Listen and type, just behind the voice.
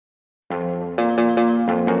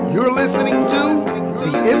You're listening to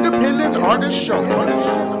the Independent Artist Showcase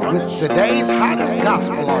with today's hottest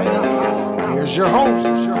gospel artists. Here's your host,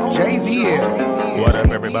 Je Vaughn. What up,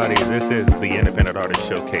 everybody? This is the Independent Artist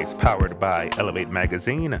Showcase powered by Elev8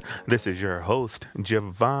 Magazine. This is your host, Je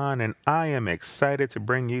Vaughn, and I am excited to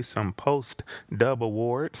bring you some post-Dub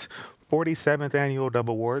Awards. 47th Annual Dub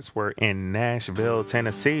Awards were in Nashville,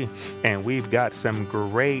 Tennessee, and we've got some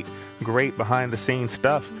great behind-the-scenes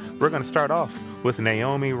stuff. We're going to start off with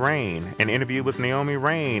Naomi Raine, an interview with Naomi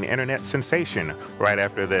Raine, internet sensation, right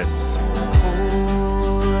after this.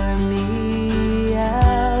 Pour me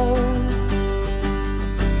out.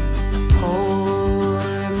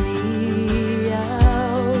 Pour me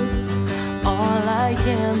out. All I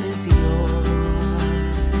am is yours.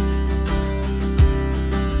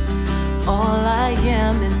 All I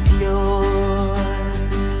am is yours.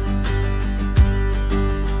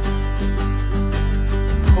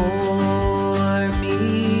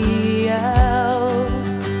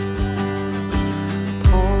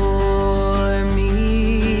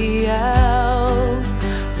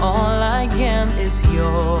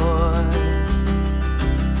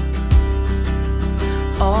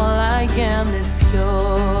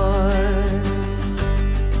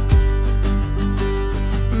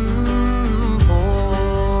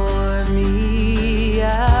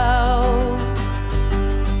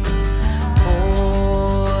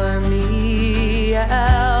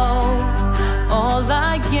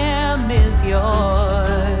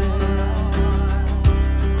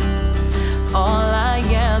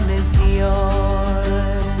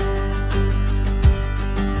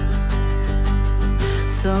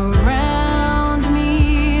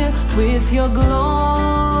 Your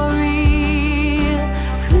glory,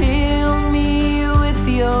 fill me with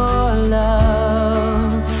your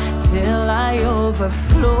love till I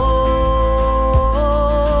overflow.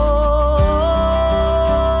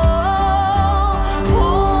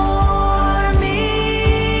 For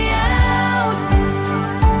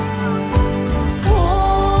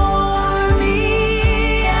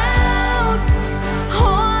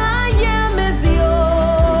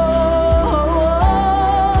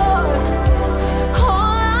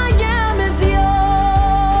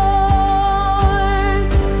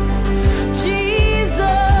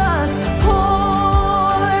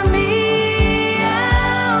me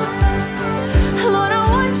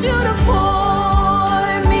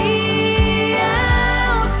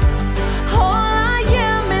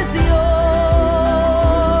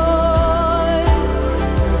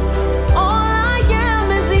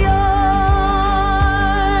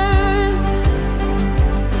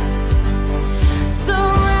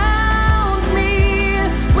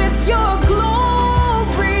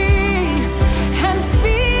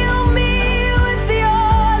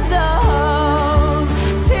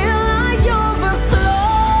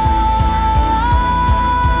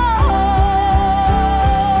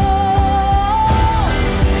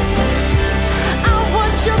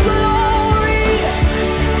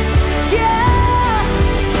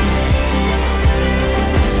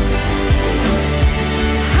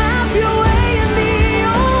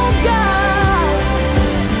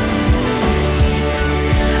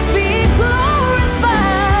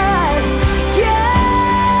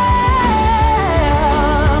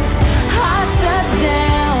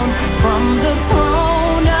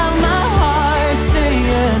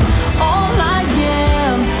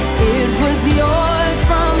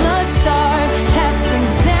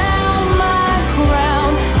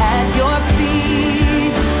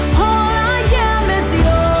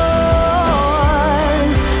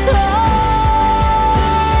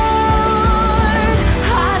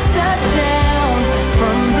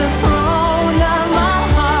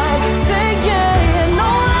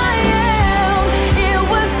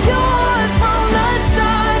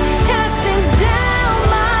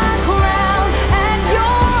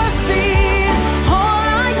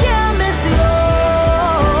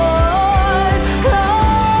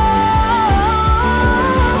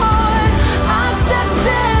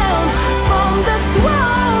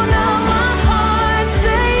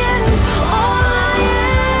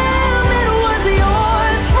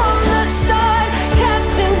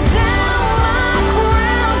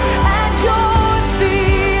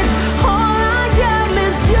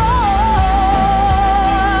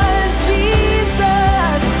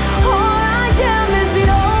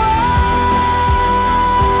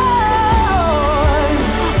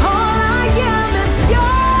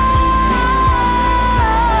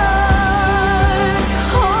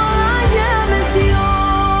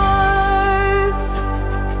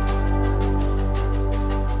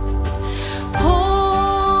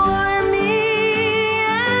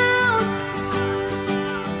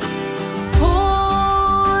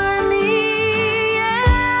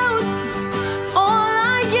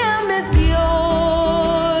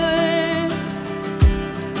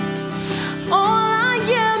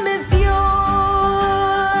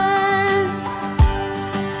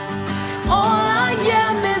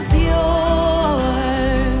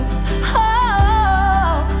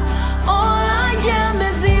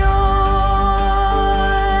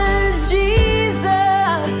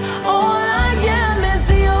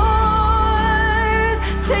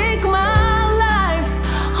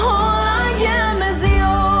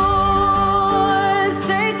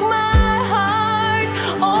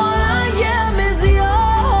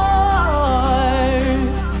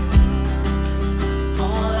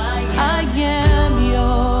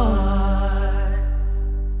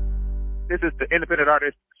is the Independent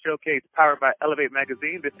Artist Showcase powered by Elev8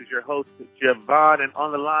 Magazine. This is your host, Je Vaughn, and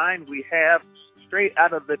on the line we have, straight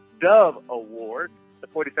out of the Dove Awards, the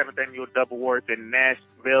 47th Annual Dove Awards in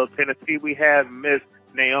Nashville, Tennessee, we have Miss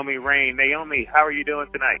Naomi Raine. Naomi, how are you doing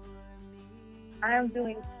tonight? I am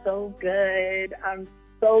doing so good. I'm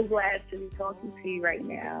so glad to be talking to you right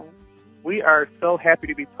now. We are so happy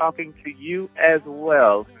to be talking to you as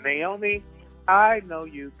well. Naomi, I know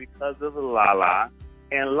you because of Lala,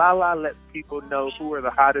 and Lala lets people know who are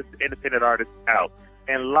the hottest independent artists out.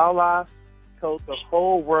 And Lala told the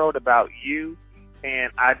whole world about you,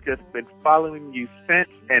 and I've just been following you since,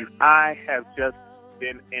 and I have just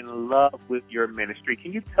been in love with your ministry.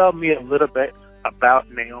 Can you tell me a little bit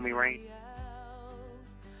about Naomi Raine?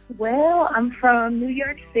 Well, I'm from New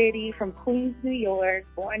York City, from Queens, New York,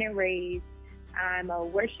 born and raised. I'm a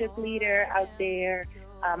worship leader out there.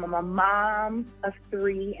 I'm a mom of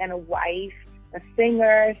 3 and a wife, a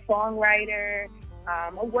singer, songwriter,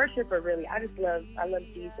 a worshiper, really. I love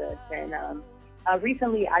Jesus. And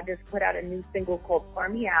recently I just put out a new single called Pour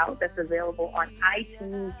Me Out that's available on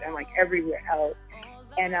iTunes and like everywhere else.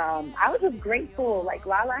 And I was just grateful. Like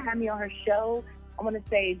Lala had me on her show, I want to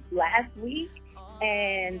say last week.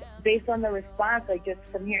 And based on the response, like just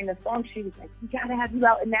from hearing the song, she was like, "We gotta have you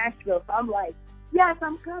out in Nashville." So I'm like, "Yes,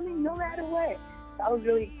 I'm coming, no matter what." So I was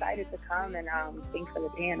really excited to come, and thanks for the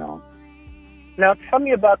panel. Now, tell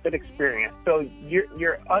me about that experience. So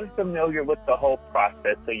you're unfamiliar with the whole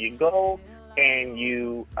process. So you go and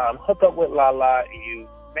you hook up with Lala, and you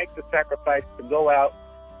make the sacrifice to go out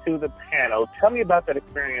to the panel. Tell me about that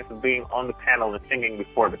experience of being on the panel and singing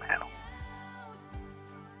before the panel.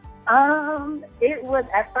 It was,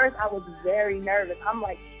 at first I was very nervous. I'm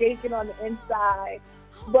like shaking on the inside.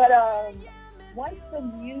 But once the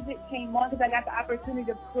music came on, because I got the opportunity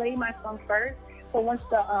to play my song first. So once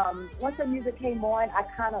the music came on, I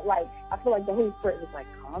kind of like, I feel like the Holy Spirit was like,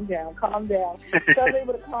 calm down. So I was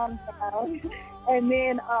able to calm down. And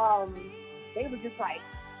then they were just like,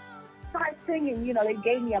 start singing. You know, they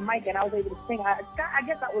gave me a mic and I was able to sing. I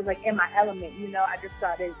guess I was like in my element, you know. I just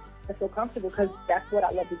started to feel comfortable because that's what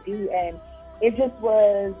I love to do. And it just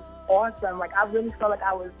was awesome. Like I really felt like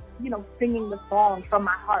I was, you know, singing the song from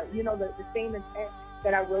my heart. You know, the same intent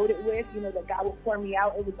that I wrote it with, you know, that God would pour me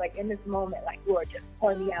out. It was like in this moment, like, Lord, just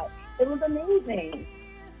pour me out. It was amazing.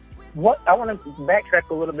 I want to backtrack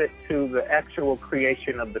a little bit to the actual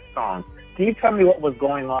creation of the song. Can you tell me what was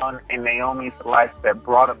going on in Naomi's life that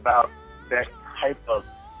brought about that type of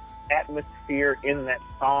atmosphere in that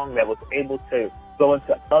song that was able to go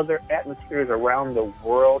into other atmospheres around the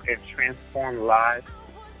world and transform lives?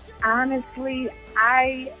 Honestly,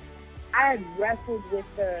 I had wrestled with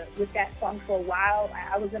that song for a while.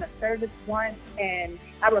 I was in a service once, and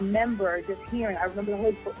I remember the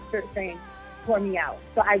Holy Spirit saying, "Pour me out."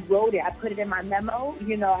 So I wrote it. I put it in my memo.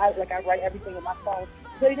 You know, I write everything in my phone.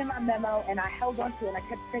 Put it in my memo, and I held on to it. And I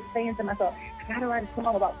kept saying to myself, "I gotta write a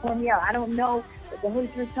song about pour me out. I don't know, but the Holy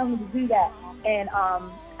Spirit's telling me to do that." And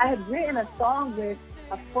I had written a song with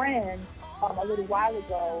a friend a little while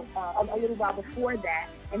ago, a little while before that,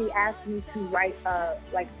 and he asked me to write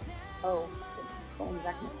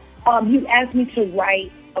he asked me to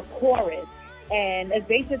write a chorus, and it's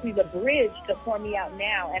basically the bridge to Pour Me Out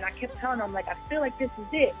Now. And I kept telling him, like, I feel like this is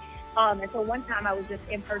it. And so one time I was just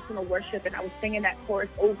in personal worship, and I was singing that chorus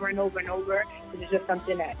over and over and over. It was just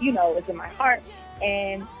something that, you know, is in my heart.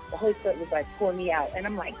 And the Holy Spirit was like, "Pour me out." And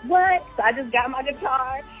I'm like, what? So I just got my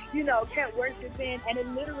guitar, you know, kept worshiping, and it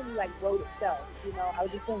literally like wrote itself. You know, I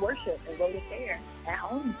was just in worship and wrote it there at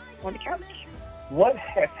home on the couch. What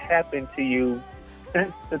has happened to you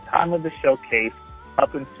since the time of the showcase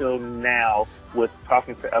up until now with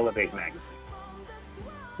talking to Elev8 Magazine?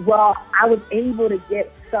 Well, I was able to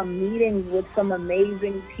get some meetings with some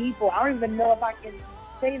amazing people. I don't even know if I can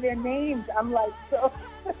say their names. I'm like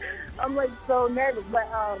so nervous. But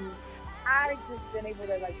I just been able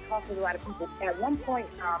to like talk with a lot of people. At one point,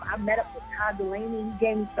 I met up with Todd Delaney. He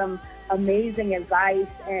gave me some amazing advice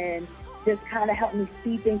and just kind of helped me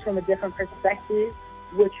see things from a different perspective,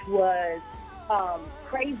 which was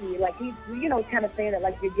crazy. Like he's, you know, kind of saying that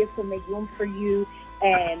like your gifts will make room for you.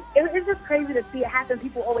 And it's just crazy to see it happen.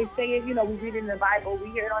 People always say it, you know, we read it in the Bible, we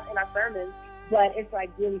hear it in our sermons, but it's like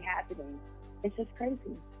really happening. It's just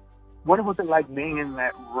crazy. What was it like being in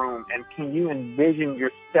that room, and can you envision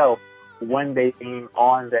yourself one day being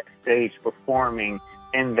on that stage performing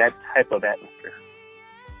in that type of atmosphere?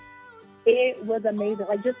 It was amazing.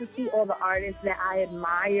 Like just to see all the artists that I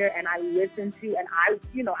admire and I listen to and I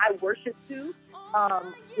worship to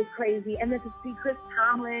was crazy. And then to see Chris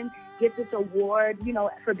Tomlin get this award, you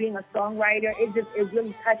know, for being a songwriter, it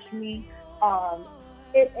really touched me.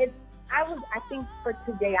 I think for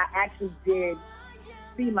today, I actually did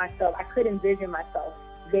see myself. I could envision myself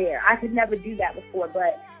there. I could never do that before,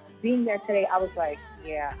 but being there today, I was like,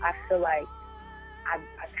 yeah, I feel like I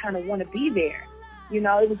kind of want to be there. You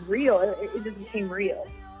know, it was real. It just became real.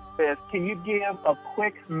 Can you give a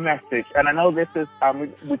quick message? And I know this is,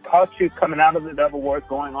 we caught you coming out of the Dove Awards,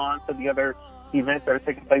 going on to the other events that are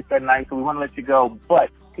taking place that night, so we want to let you go.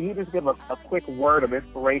 But can you just give a quick word of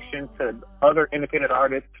inspiration to other independent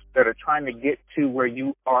artists that are trying to get to where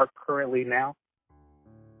you are currently now?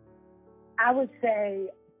 I would say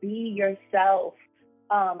be yourself.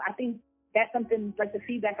 I think that's something, like the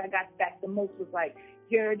feedback I got back the most was like,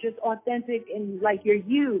 you're just authentic and like you're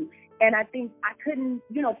you. And I think I couldn't,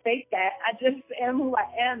 fake that. I just am who I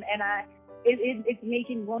am, and it's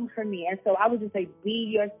making room for me. And so I would just say, be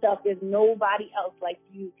yourself. There's nobody else like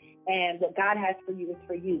you, and what God has for you is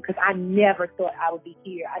for you. Because I never thought I would be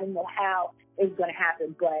here. I didn't know how it was going to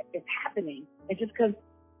happen, but it's happening. It's just because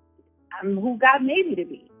I'm who God made me to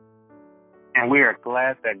be. And we are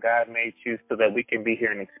glad that God made you so that we can be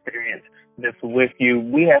here and experience this with you.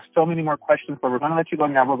 We have so many more questions, but we're going to let you go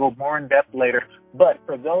now. We'll go more in depth later. But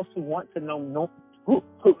for those who want to know,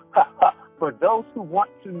 for those who want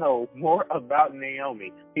to know more about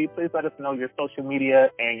Naomi, can you please let us know your social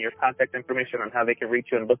media and your contact information on how they can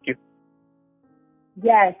reach you and book you?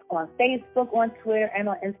 Yes, on Facebook, on Twitter, and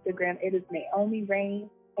on Instagram, it is Naomi Raine,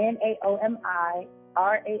 NaomiRaine.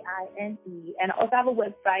 And I also have a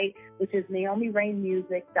website, which is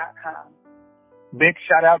NaomiRaineMusic.com. Big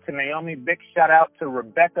shout out to Naomi. Big shout out to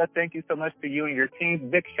Rebecca. Thank you so much to you and your team.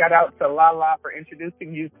 Big shout out to Lala for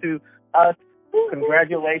introducing you to us.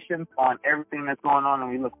 Congratulations on everything that's going on, and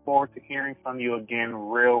we look forward to hearing from you again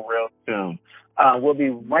real soon. We'll be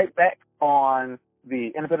right back on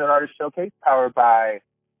the Independent Artist Showcase powered by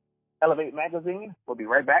Elev8 Magazine. We'll be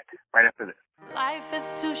right back right after this. Life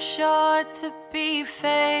is too short to be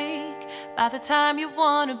fake. By the time you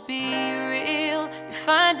wanna be real, you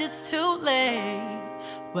find it's too late.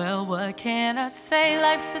 Well, what can I say?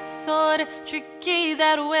 Life is sorta tricky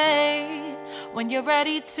that way. When you're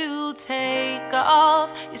ready to take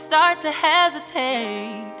off, you start to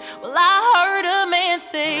hesitate. Well, I heard a man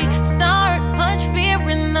say, start, punch fear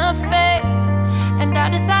in the face. And I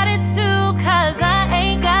decided to, 'cause I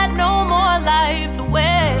ain't got no more life to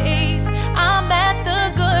waste. I'm at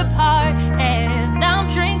the good part, and I'm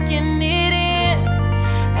drinking it in.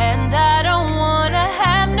 And I don't wanna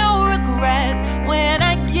have no regrets when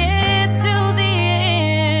I get to the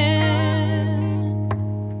end.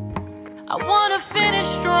 I wanna finish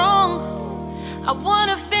strong, I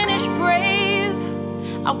wanna finish brave.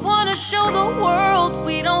 I wanna show the world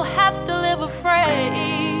we don't have to live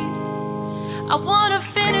afraid. I wanna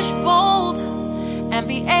finish bold and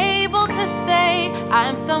be able to say I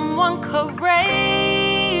am someone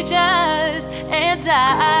courageous, and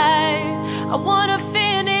I wanna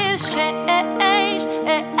finish change.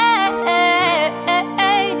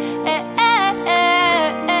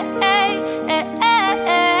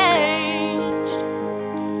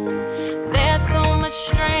 There's so much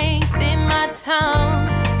strength in my tongue,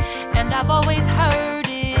 and I've always heard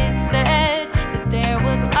it said that there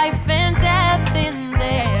was life and death in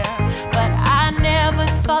there. But I never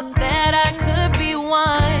thought that I could be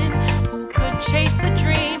one who could chase a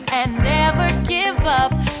dream and never give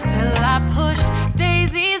up till I pushed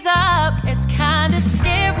daisies up. It's kinda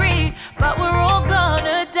scary, but we're all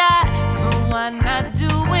gonna die, so why not do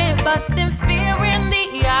it? Busting fear in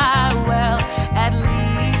the eye. Well, at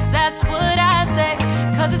least that's what I say,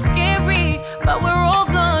 'cause it's scary, but we're all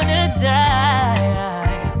gonna die.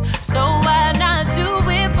 So why not do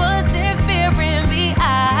it? Busting fear in the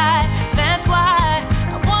eye. That's why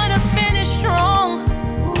I wanna finish strong,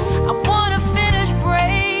 I wanna finish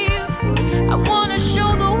brave. I wanna show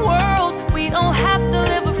the world we don't have to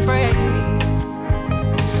live afraid.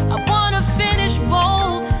 I wanna finish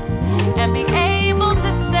bold and be able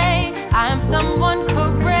to say I am someone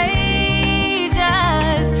courageous,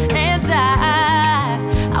 and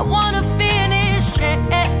I wanna finish change.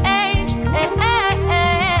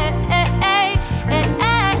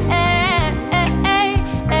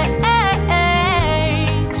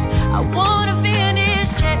 I wanna finish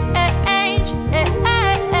change.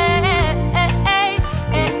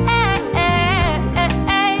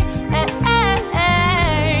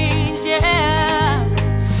 Yeah.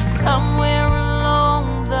 Somewhere along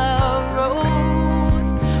the road,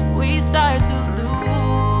 we start to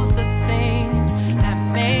lose the things that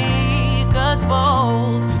make us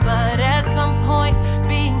bold. But at some point,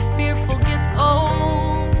 being fearful gets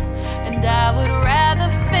old, and I would rather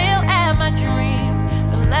fail at my dreams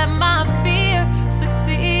than let my fear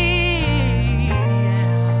succeed.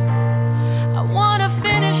 Yeah.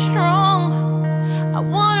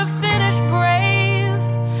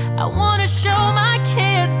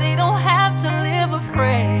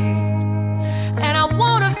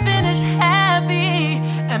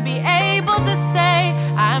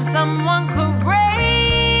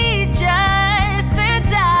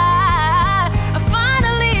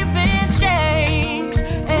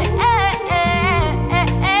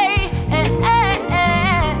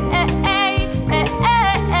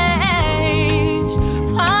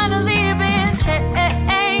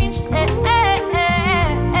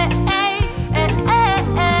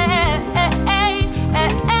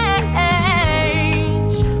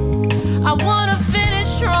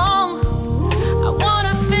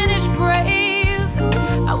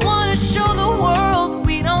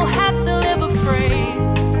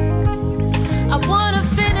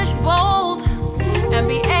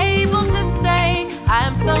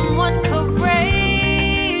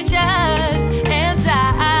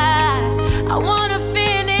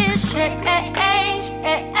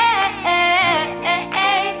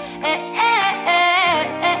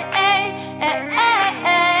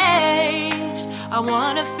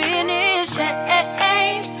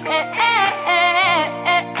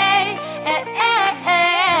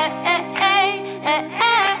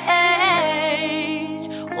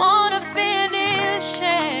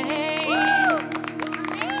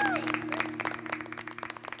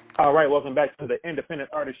 All right, welcome back to the Independent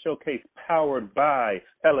Artist Showcase powered by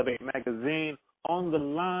Elev8 Magazine. On the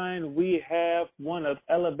line, we have one of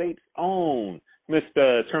Elev8's own,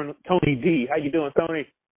 Mr. Tony D. How you doing, Tony?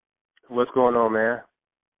 What's going on, man?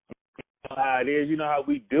 How it is. You know how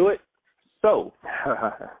we do it. So,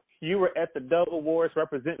 you were at the Dove Awards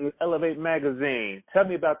representing Elev8 Magazine. Tell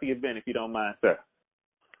me about the event, if you don't mind, sir.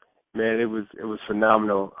 Man, it was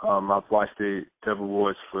phenomenal. I've watched the Dove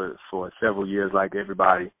Awards for several years, like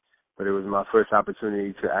everybody, but it was my first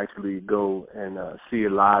opportunity to actually go and see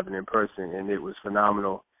it live and in person, and it was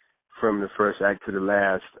phenomenal from the first act to the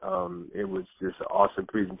last. It was just an awesome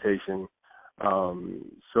presentation.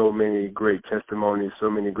 So many great testimonies, so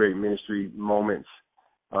many great ministry moments.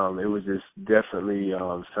 It was just definitely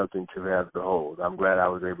something to have to hold. I'm glad I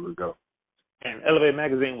was able to go. And Elev8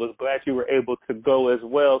 Magazine was glad you were able to go as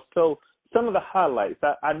well. So some of the highlights,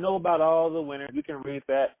 I know about all the winners. We can read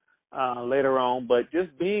that later on, but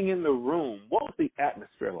just being in the room, what was the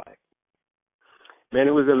atmosphere like? Man,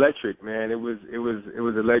 it was electric, man. It was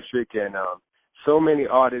electric, and so many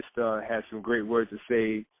artists had some great words to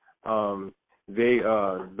say.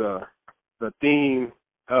 The theme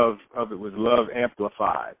of it was love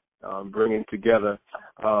amplified, bringing together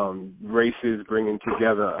races, bringing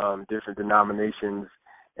together different denominations,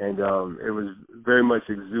 and it was very much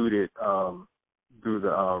exuded through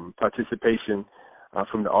the participation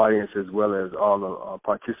from the audience as well as all the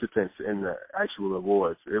participants in the actual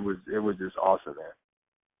awards. It was just awesome, man.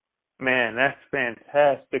 Man, that's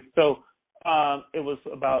fantastic. So it was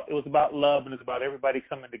about love, and it's about everybody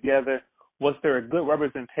coming together. Was there a good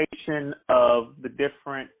representation of the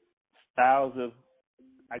different styles of,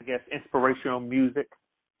 I guess, inspirational music?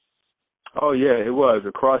 Oh, yeah, it was.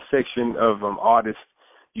 A cross-section of artists.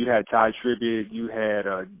 You had Ty Tribbett, you had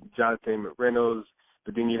Jonathan McReynolds,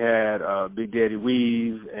 but then you had Big Daddy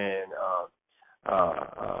Weave and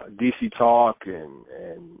DC Talk and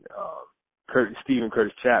Stephen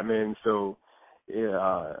Curtis Chapman. So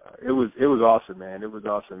yeah, it was awesome, man. It was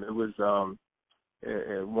awesome. It was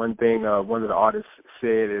one thing one of the artists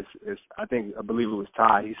said is I believe it was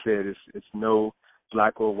Ty. He said it's no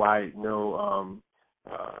black or white, no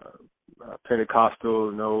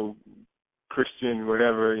Pentecostal, no Christian,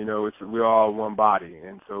 whatever. You know, we're all one body,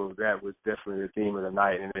 and so that was definitely the theme of the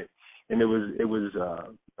night, and it was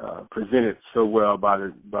presented so well by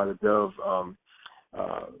the Dove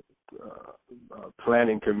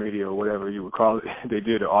planning committee or whatever you would call it. They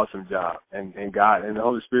did an awesome job, and God and the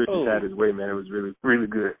Holy Spirit just had His way, man. It was really, really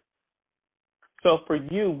good. So for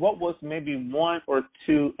you, what was maybe one or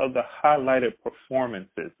two of the highlighted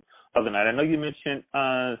performances of the night? I know you mentioned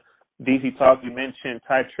DC Talk, you mentioned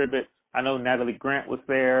Ty Tribbett. I know Natalie Grant was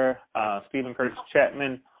there, Stephen Curtis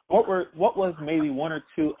Chapman. What was maybe one or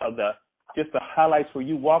two of the highlights where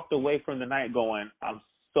you walked away from the night going, I'm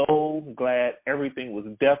so glad, everything was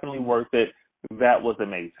definitely worth it. That was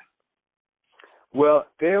amazing. Well,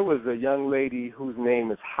 there was a young lady whose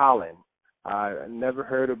name is Holland. I never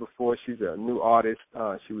heard her before. She's a new artist.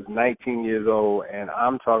 She was 19 years old, and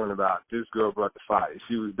I'm talking about this girl brought the fire.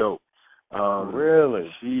 She was dope. Really?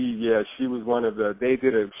 She was one of they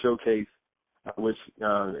did a showcase, which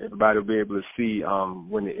everybody will be able to see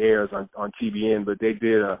when it airs on TBN, but they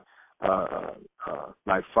did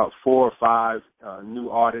like 4 or 5 new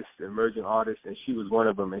artists, emerging artists, and she was one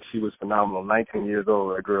of them, and she was phenomenal. 19 years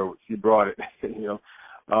old, that girl, she brought it. You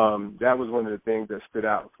know, that was one of the things that stood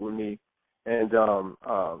out for me. And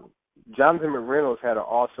Jonathan McReynolds had an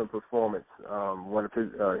awesome performance. One of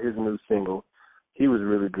his new single, he was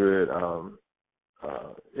really good.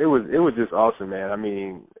 It was just awesome, man. I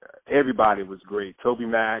mean, everybody was great. Toby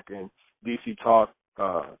Mac and DC Talk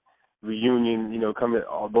reunion, you know, coming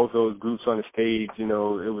both those groups on the stage, you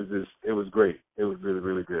know, it was great. It was really,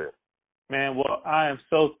 really good. Man, well, I am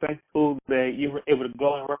so thankful that you were able to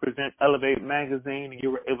go and represent Elev8 Magazine, and you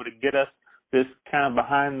were able to get us this kind of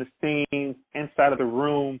behind the scenes, inside of the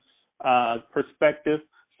room perspective.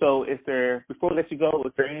 So before we let you go,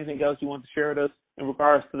 is there anything else you want to share with us in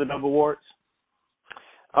regards to the Dove Awards?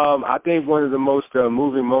 I think one of the most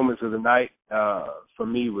moving moments of the night for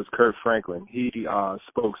me was Kurt Franklin. He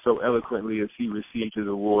spoke so eloquently as he received his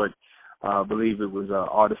award. I believe it was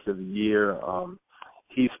Artist of the Year.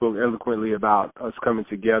 He spoke eloquently about us coming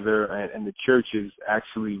together and the churches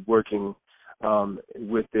actually working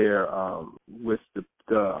with their with the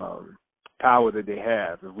power that they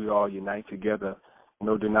have. If we all unite together,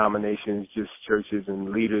 no denominations, just churches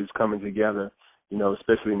and leaders coming together. You know,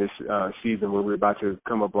 especially in this season where we're about to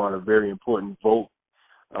come up on a very important vote.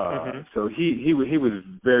 So he was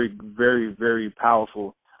very, very, very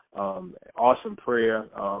powerful. Awesome prayer.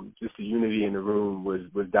 Just the unity in the room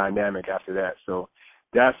was dynamic after that. So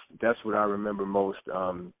that's what I remember most.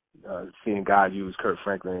 Seeing God use Kirk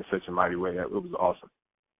Franklin in such a mighty way, it was awesome.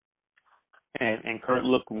 And Kirk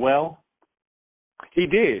looked well. He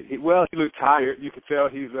did. He looked tired. You could tell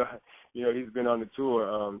he's been on the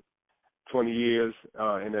tour 20 years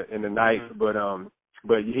in the night, mm-hmm.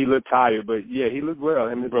 but he looked tired. But yeah, he looked well.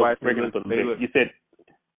 Him and his wife. You said.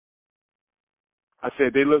 I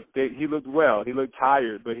said he looked well. He looked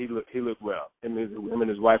tired, but he looked well. Him and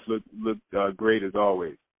his wife looked great as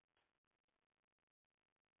always.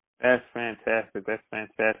 That's fantastic.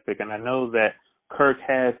 And I know that Kirk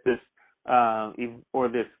has this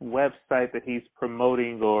this website that he's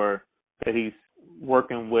promoting or that he's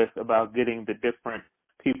working with about getting the different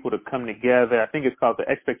people to come together. I think it's called the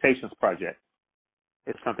Expectations Project.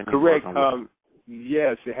 It's something correct.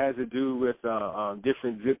 Yes, it has to do with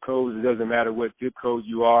different zip codes. It doesn't matter what zip code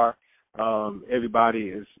you are. Everybody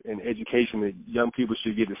is in education. That young people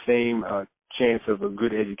should get the same chance of a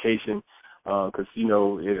good education. Because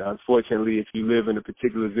unfortunately, if you live in a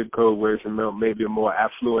particular zip code where it's maybe a more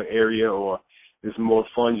affluent area or there's more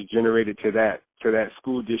funds generated to that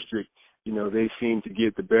school district, they seem to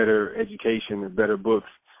get the better education and better books.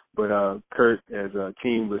 But Kurt, as a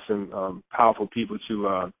team with some powerful people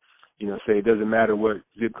to say it doesn't matter what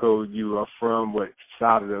zip code you are from, what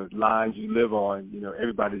side of the lines you live on,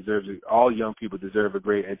 everybody deserves it. All young people deserve a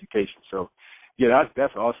great education. So. Yeah,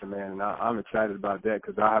 that's awesome, man, and I'm excited about that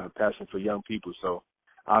because I have a passion for young people. So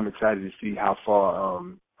I'm excited to see how far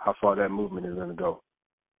that movement is going to go.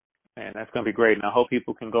 Man, that's going to be great, and I hope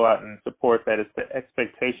people can go out and support that. It's the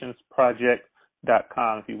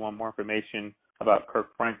expectationsproject.com if you want more information about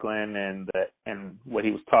Kirk Franklin and what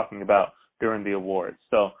he was talking about during the awards.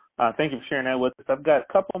 So thank you for sharing that with us. I've got a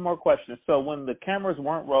couple more questions. So when the cameras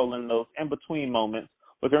weren't rolling, those in-between moments,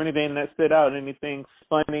 was there anything that stood out? Anything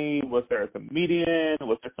funny? Was there a comedian?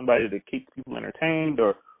 Was there somebody to keep people entertained?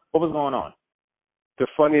 Or what was going on? The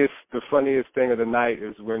funniest thing of the night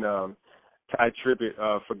is when Ty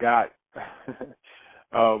Tribbett forgot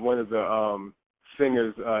one of the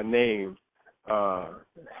singers' name. That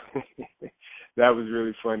was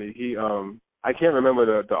really funny. I can't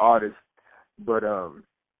remember the artist, but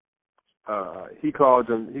he called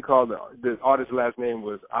the artist's last name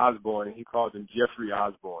was Osborne, and he called him Jeffrey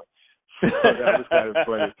Osborne. So that was kind of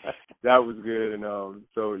funny. That was good, and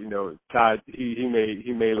so Ty he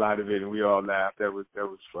made light of it, and we all laughed. That was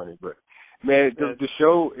funny. But man, the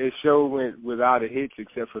show went without a hitch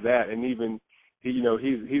except for that, and even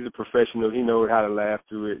he's a professional. He knows how to laugh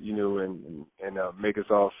through it, and make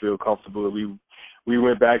us all feel comfortable. We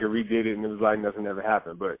went back and redid it, and it was like nothing ever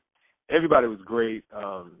happened. But everybody was great.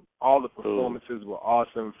 All the performances were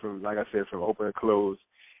awesome from open to close,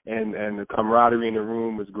 and the camaraderie in the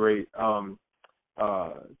room was great. The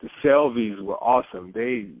Selvies were awesome.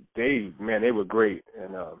 They were great,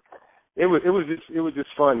 and it was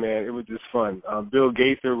just fun, man. It was just fun. Bill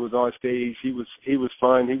Gaither was on stage. He was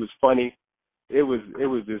fun. He was funny. It was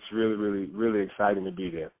just really, really, really exciting to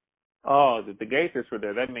be there. Oh, the Gaithers were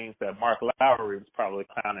there. That means that Mark Lowry was probably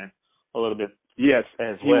clowning a little bit. Yes,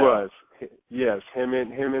 as he well. was. Yes, him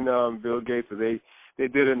and Bill Gaither. They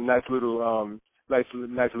did a nice little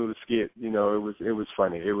skit. It was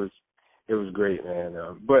funny. It was great, man.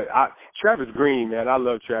 But Travis Green, man, I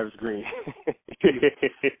love Travis Green.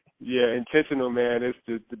 Yeah, intentional, man. Is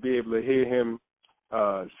to be able to hear him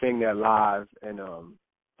sing that live. And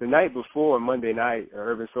the night before, Monday night, at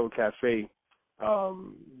Urban Soul Cafe,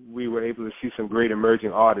 we were able to see some great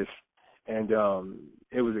emerging artists, and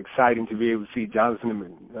it was exciting to be able to see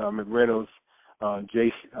Jonathan McReynolds,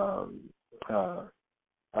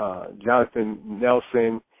 Jonathan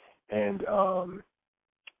Nelson, and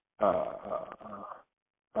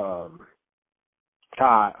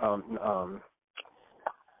Ty.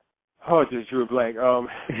 Just drew a blank.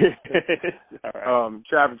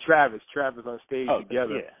 Travis on stage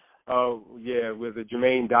together. Yeah. With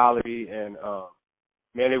Jermaine Dolly, and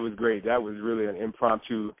man, it was great. That was really an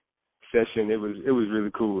impromptu session. It was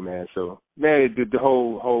really cool, man. So man, the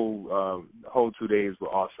whole 2 days were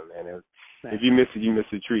awesome, man. If you miss it, you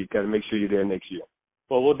miss a treat. Got to make sure you're there next year.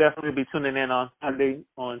 Well, we'll definitely be tuning in on Sunday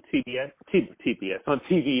on TBS on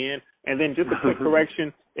TVN. And then just a quick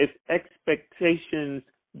correction, it's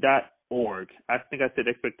expectations.org. I think I said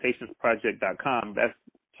expectationsproject.com. That's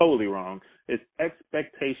totally wrong. It's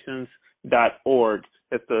expectations.org.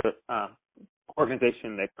 That's the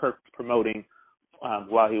organization that Kirk's promoting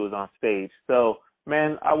while he was on stage. So,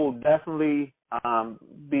 man, I will definitely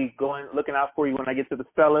be looking out for you when I get to the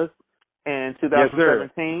Stellas in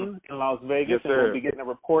 2017 in Las Vegas. Yes, sir. And we'll be getting a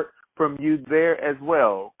report from you there as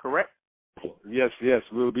well, correct? Yes.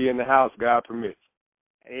 We'll be in the house, God permits.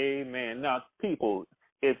 Amen. Now, people,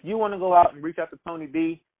 if you want to go out and reach out to Tony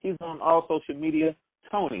D, he's on all social media.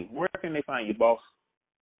 Tony, where can they find you, boss?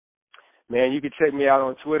 Man, you can check me out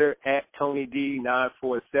on Twitter at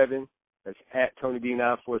TonyD947. That's at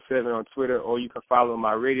TonyD947 on Twitter, or you can follow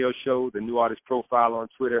my radio show, The New Artist Profile, on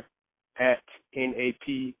Twitter at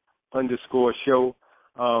NAP_show.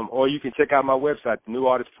 Or you can check out my website,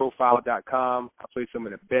 thenewartistprofile.com. I play some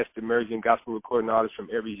of the best emerging gospel recording artists from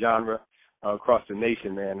every genre across the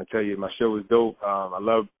nation, man. I tell you, my show is dope. I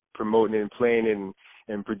love promoting it and playing it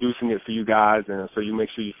and producing it for you guys. And so you make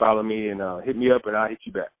sure you follow me and hit me up, and I'll hit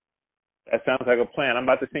you back. That sounds like a plan. I'm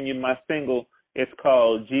about to send you my single. It's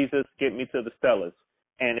called "Jesus Get Me to the Stellars,"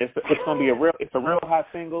 and it's gonna be a real hot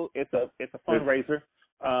single. It's a fundraiser,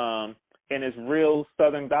 and it's real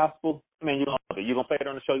Southern gospel. Man, you're gonna love it. You're gonna play it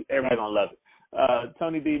on the show. Everybody's gonna love it.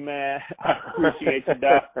 Tony D, man, I appreciate you,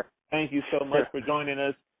 Doc. Thank you so much for joining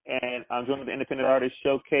us. And I'm joining the Independent Artist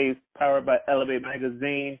Showcase, powered by Elev8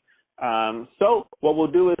 Magazine. So what we'll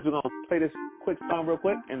do is we're gonna play this quick song real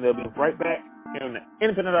quick, and they'll be right back here on the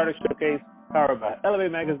Independent Artist Showcase, powered by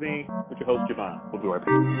Elev8 Magazine, with your host, Je Vaughn. We'll be right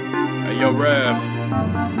back. Hey, yo, Rev.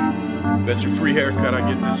 Bet your free haircut, I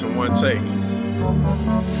get this in one take.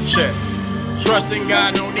 Check. Trust in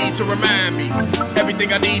God, no need to remind me.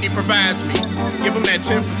 Everything I need, He provides me. Give Him that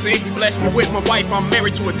 10%, He blessed me with my wife. I'm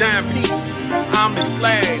married to a dime piece. I'm His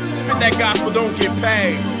slave. Spit that gospel, don't get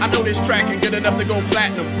paid. I know this track ain't good enough to go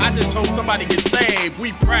platinum. I just hope somebody gets saved.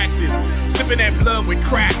 We practice sipping that blood with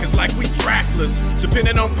crackers like we Draculas.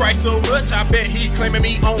 Depending on Christ so much, I bet He claiming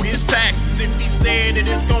me on His taxes. If He said that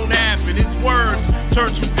it's gonna happen, His words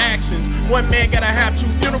turn to actions. One man gotta have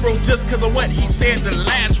two funerals just cause of what he said to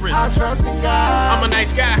Lazarus. I trust in God. I'm a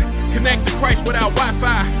nice guy, connect to Christ without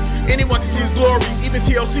Wi-Fi. Anyone can see His glory, even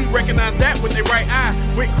TLC recognize that with their right eye.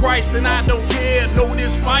 With Christ and I don't care, know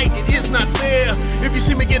this fight, it is not fair. If you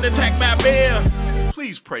see me getting attacked by a bear,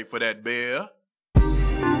 please pray for that bear.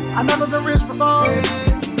 I never been rich before,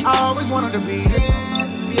 I always wanted to be.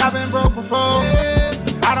 See, I've been broke before,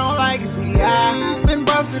 I don't like it. See, I've been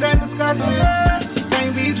busted and disgusted,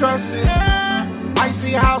 can't be trusted. I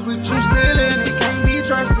see a house with you still in it, can't be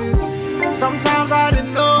trusted. Sometimes I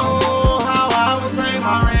didn't know how I would pay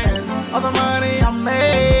my rent. All the money I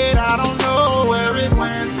made, I don't know where it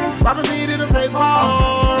went. Robbing Peter to pay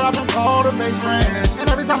Paul, robbing Paul to pay rent. And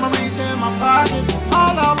every time I reach in my pocket,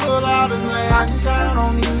 all I pull out is land. I can count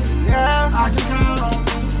on you, yeah, I can count on you.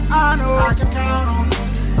 I know I can count on you,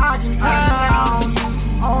 I can count on you,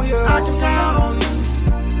 on you. I can count on you,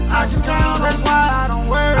 I can count on you. That's why I don't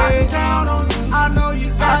worry, I can count on you. I know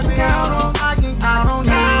you got me, I can count on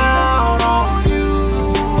you.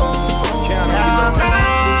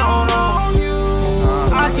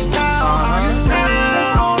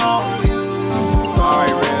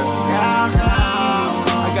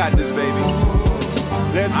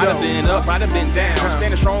 I done been up, I done been down.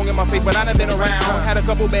 Standing strong in my faith, but I done been around. Had a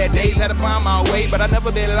couple bad days, had to find my way, but I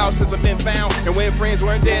never been lost since I've been found. And when friends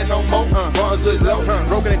weren't there no more, funds look low,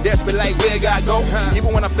 broken and desperate like where God go.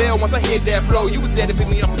 Even when I fell, once I hit that flow, you was there to pick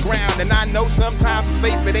me up the ground. And I know sometimes it's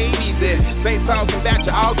faith, it ain't easy. Saints talking about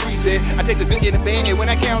you all greasy. I take the good in the bad, and when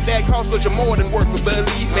I count that cost, you're more than worth it,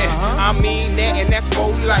 believe me. I mean that, and that's for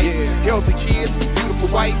life. Healthy kids, beautiful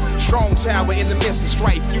wife, strong tower in the midst of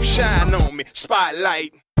strife. You shine on me,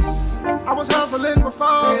 spotlight. I was hustling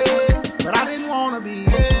before, but I didn't want to be.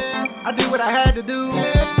 I did what I had to do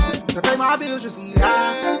to pay my bills, you see.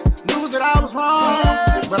 I knew that I was wrong,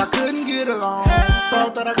 but I couldn't get along.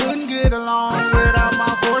 Thought that I couldn't get along without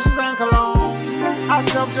my forces and cologne. I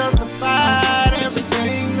self-justified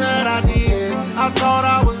everything that I did. I thought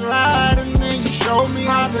I was right, and then you showed me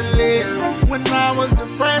how to live. When I was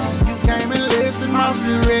depressed, you came and lifted my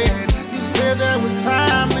spirit. Said there was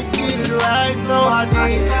time to get it right, so I did. I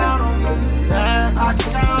can count on you, yeah, I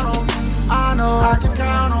can count on you. I know I can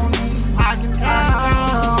count on you, I can count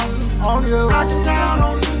on you. I can count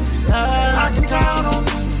on you, yeah, I can count on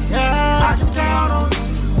you, yeah, I can count on you.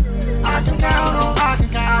 I can count on, I can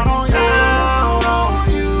count on you. Count on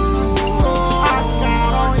you. I can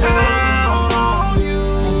count on you. Count on you.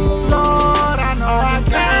 Lord, I know I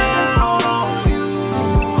can count on you.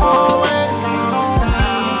 Always.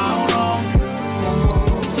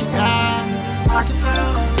 I can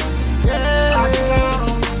count on you, yeah. I can count on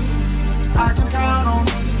you. I can count on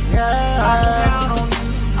you, yeah. I can count on you.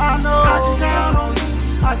 I know I can count on you.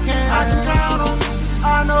 I can count on you.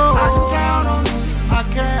 I know I can count on you. I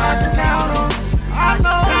can count on you.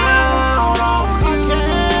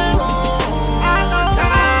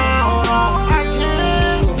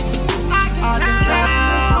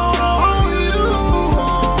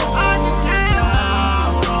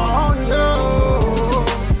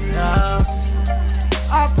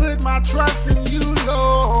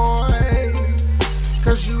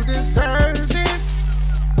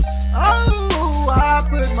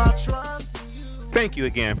 Thank you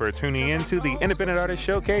again for tuning in to the Independent Artist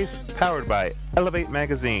Showcase powered by Elev8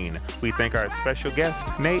 Magazine. We thank our special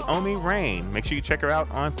guest, Naomi Raine. Make sure you check her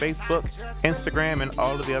out on Facebook, Instagram, and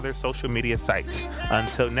all of the other social media sites.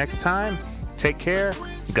 Until next time, take care.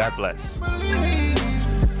 God bless.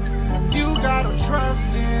 You gotta trust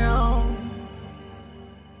him.